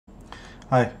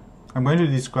Hi, I'm going to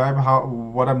describe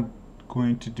what I'm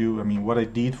going to do. I mean, what I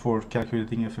did for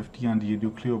calculating FFT on the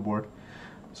Nucleo board.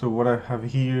 So what I have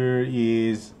here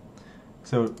is,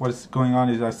 so what's going on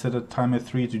is I set a timer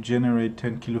 3 to generate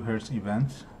 10 kilohertz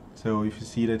events. So if you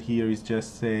see that here is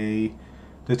just say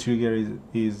the trigger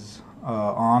is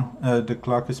on. The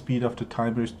clock speed of the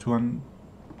timer is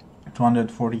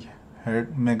 240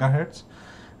 megahertz,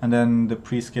 and then the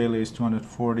prescaler is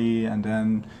 240, and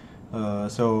then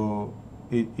so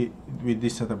with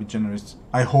this setup it generates,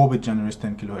 I hope it generates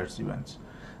 10 kilohertz events,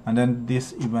 and then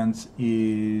this events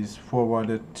is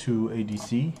forwarded to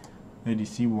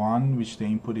ADC1, which the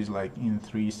input is like in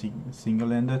 3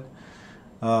 single-ended.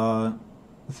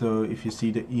 So if you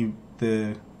see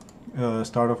the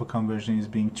start of a conversion is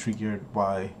being triggered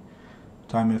by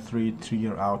timer 3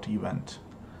 trigger out event.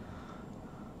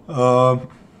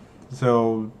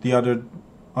 So the other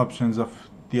options of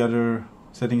the other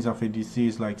settings of ADC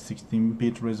is like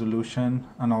 16-bit resolution,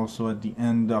 and also at the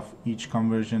end of each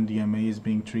conversion DMA is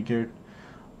being triggered.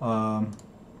 Yeah,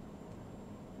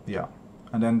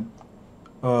 and then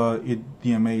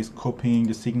DMA is copying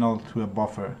the signal to a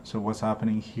buffer. So what's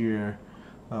happening here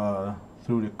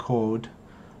through the code,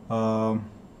 so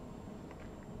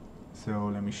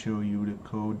let me show you the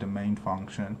code, the main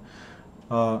function.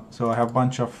 So I have a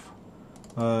bunch of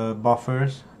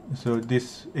buffers. So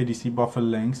this ADC buffer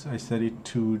length, I set it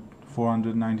to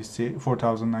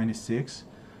 4096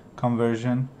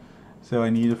 conversion. So I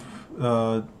need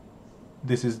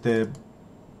this is the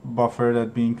buffer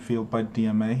that being filled by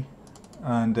DMA,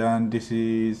 and then this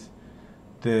is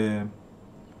the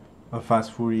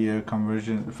fast Fourier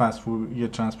conversion, fast Fourier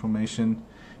transformation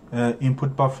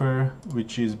input buffer,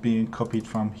 which is being copied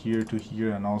from here to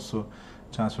here, and also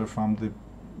transfer from the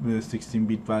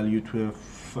 16-bit value to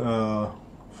a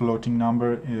floating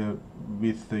number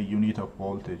with the unit of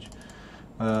voltage,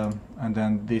 and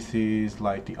then this is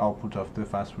like the output of the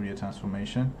fast Fourier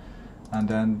transformation. And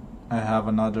then I have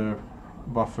another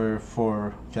buffer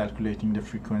for calculating the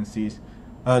frequencies,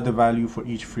 the value for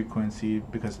each frequency,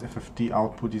 because FFT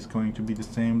output is going to be the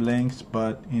same length,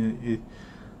 but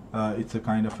it's a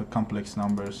kind of a complex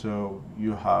number, so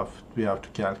we have to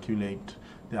calculate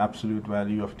the absolute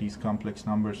value of these complex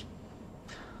numbers.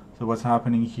 So what's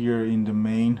happening here in the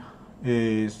main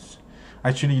is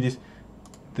actually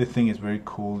the thing is very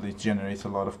cool. It generates a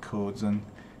lot of codes, and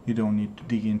you don't need to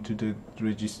dig into the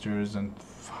registers and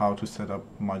how to set up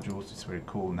modules. It's very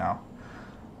cool now.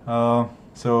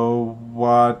 So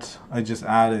what I just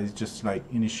added is just like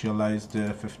initialize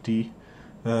the FFT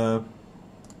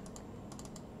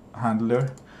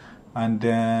handler, and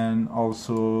then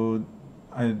also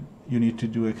you need to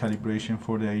do a calibration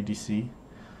for the ADC,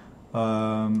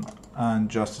 and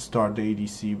just start the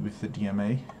ADC with the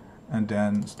DMA, and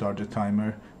then start the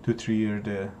timer to trigger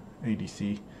the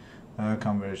ADC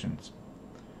conversions.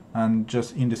 And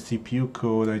just in the CPU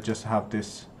code, I just have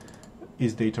this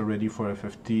is data ready for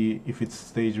FFT. If it's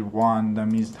stage 1, that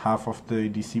means half of the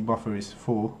ADC buffer is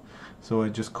full, so I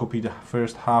just copy the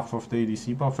first half of the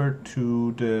ADC buffer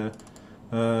to the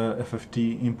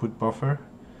FFT input buffer.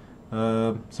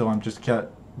 So I'm just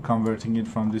converting it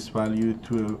from this value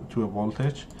to a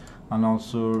voltage, and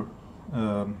also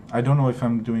I don't know if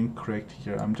I'm doing correct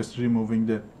here. I'm just removing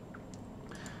the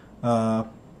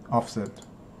offset,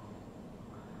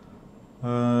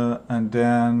 and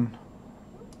then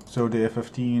so the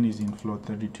FFT in is in float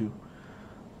 32,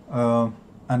 and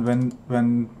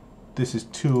when this is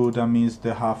 2, that means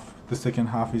the second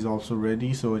half is also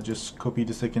ready. So I just copy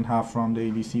the second half from the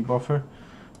ADC buffer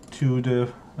to the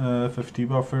FFT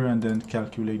buffer, and then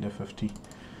calculate FFT.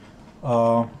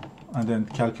 And then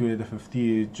calculate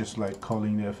FFT is just like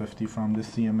calling the FFT from the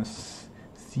CMSIS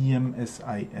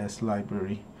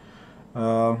library.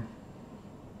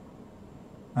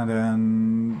 And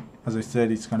then, as I said,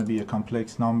 it's going to be a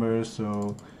complex number,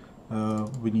 so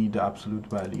we need the absolute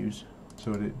values.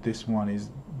 So this one is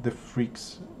the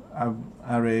freaks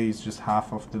array is just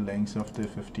half of the length of the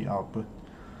FFT output.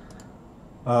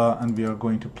 And we are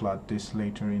going to plot this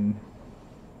later in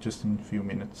just in a few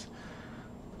minutes.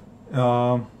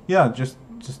 Yeah, just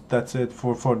that's it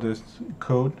for this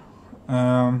code.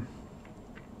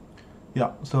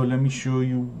 Yeah, so let me show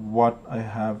you what I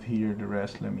have here. The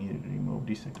rest, let me remove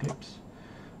this Eclipse.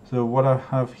 So what I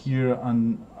have here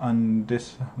on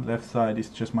this left side is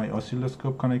just my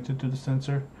oscilloscope connected to the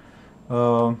sensor,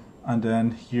 and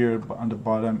then here on the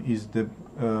bottom is the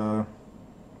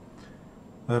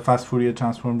fast Fourier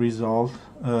transform result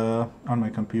on my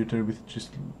computer with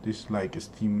just this like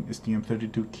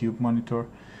STM32 cube monitor.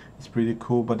 It's pretty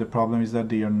cool, but the problem is that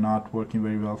they are not working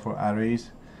very well for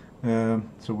arrays.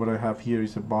 So what I have here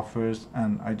is the buffers,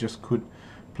 and I just could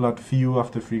plot few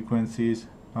of the frequencies,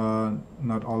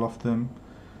 not all of them,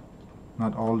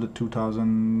 not all the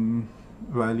 2000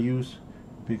 values,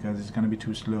 because it's going to be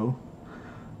too slow.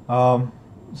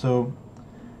 So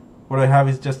what I have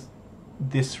is just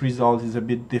this result is a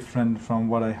bit different from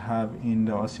what I have in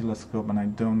the oscilloscope, and I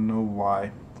don't know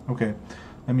why. Okay,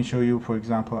 let me show you. For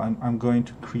example, I'm going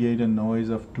to create a noise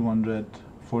of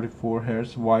 244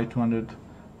 Hertz. Why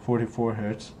 244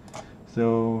 Hertz?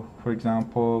 So for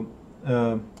example,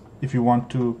 if you want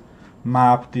to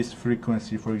map this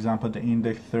frequency, for example the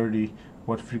index 30,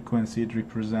 what frequency it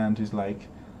represents is like,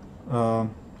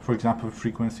 for example,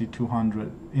 frequency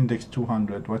 200, index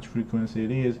 200, what frequency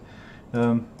it is.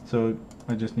 So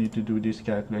I just need to do this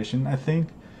calculation, I think.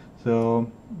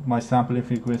 So my sampling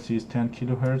frequency is 10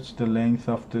 kilohertz. The length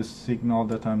of the signal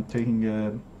that I'm taking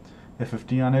a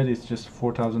FFT on it is just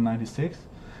 4096,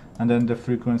 and then the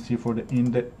frequency for the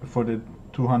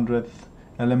 200th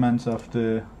elements of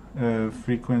the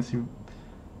frequency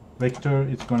vector,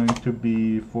 it's going to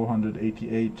be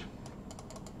 488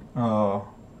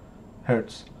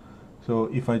 hertz. So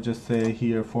if I just say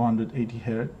here 480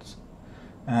 hertz,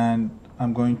 and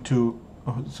I'm going to,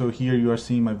 so here you are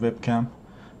seeing my webcam,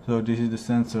 so this is the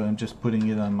sensor, I'm just putting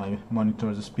it on my monitor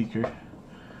as a speaker,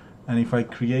 and if I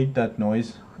create that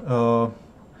noise,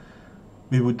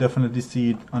 we would definitely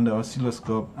see it on the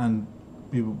oscilloscope, and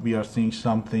we are seeing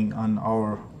something on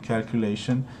our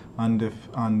calculation on the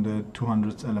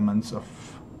 200th elements of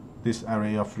this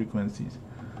array of frequencies.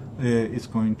 It's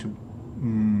going to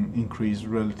increase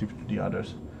relative to the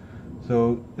others.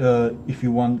 So if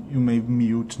you want, you may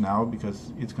mute now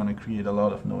because it's going to create a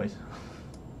lot of noise.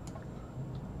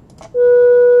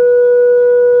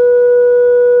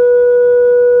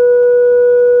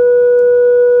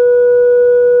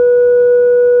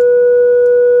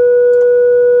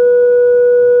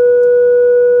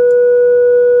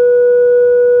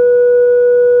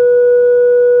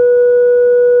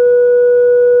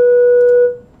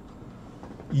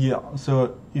 Yeah,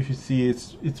 so if you see,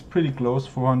 it's pretty close,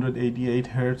 488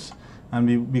 hertz,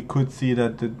 and we could see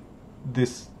that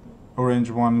this orange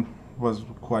one was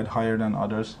quite higher than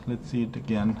others. Let's see it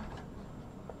again.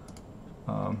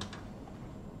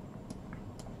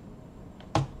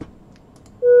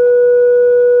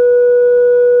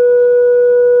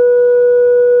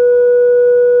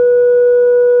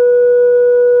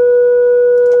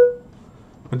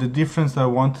 But the difference I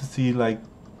want to see, like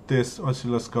this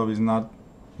oscilloscope is not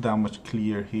that much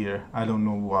clear here. I don't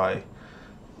know why,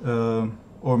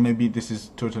 or maybe this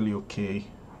is totally okay.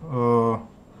 So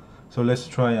let's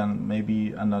try on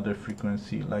maybe another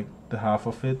frequency, like the half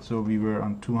of it. So we were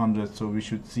on 200, so we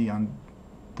should see on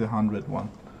the 100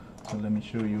 one. So let me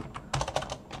show you.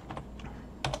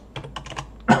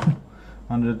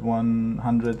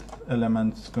 100th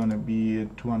element's gonna be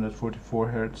 244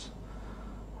 hertz.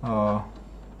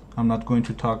 I'm not going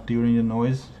to talk during the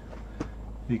noise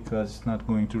because it's not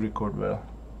going to record well.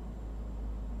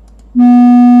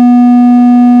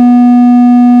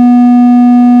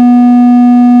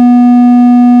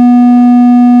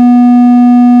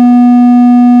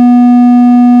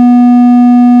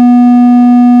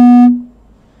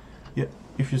 Yeah,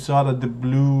 if you saw that the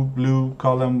blue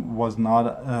column was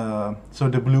not so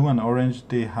the blue and orange,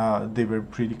 they were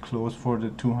pretty close for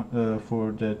the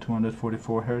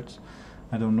 244 hertz.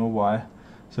 I don't know why.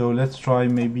 So let's try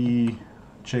maybe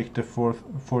check the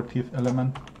 40th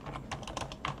element.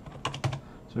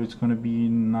 So it's going to be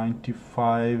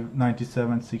 95,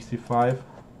 97, 65,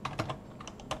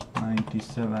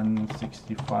 97,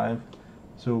 65.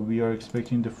 So we are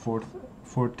expecting the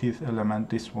 40th element,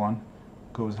 this one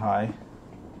goes high.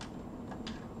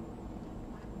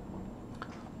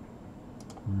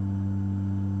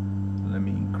 Let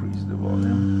me increase the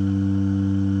volume.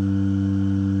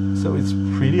 So it's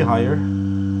pretty higher.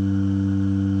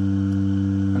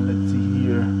 And let's see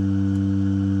here.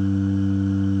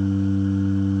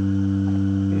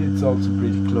 It's also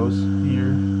pretty close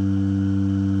here.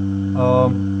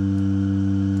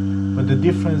 But the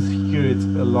difference here, it's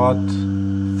a lot,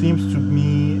 seems to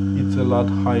me it's a lot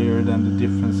higher than the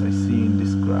difference I see in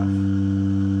this graph.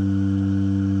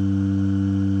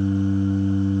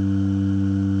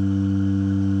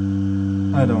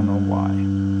 I don't know why.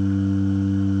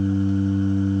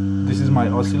 This is my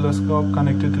oscilloscope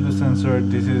connected to the sensor.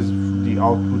 This is the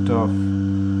output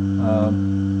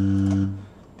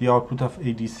of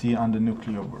ADC on the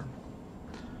Nucleo board.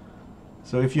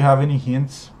 So if you have any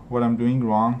hints what I'm doing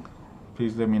wrong,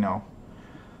 please let me know.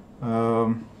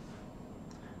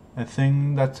 I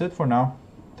think that's it for now.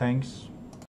 Thanks.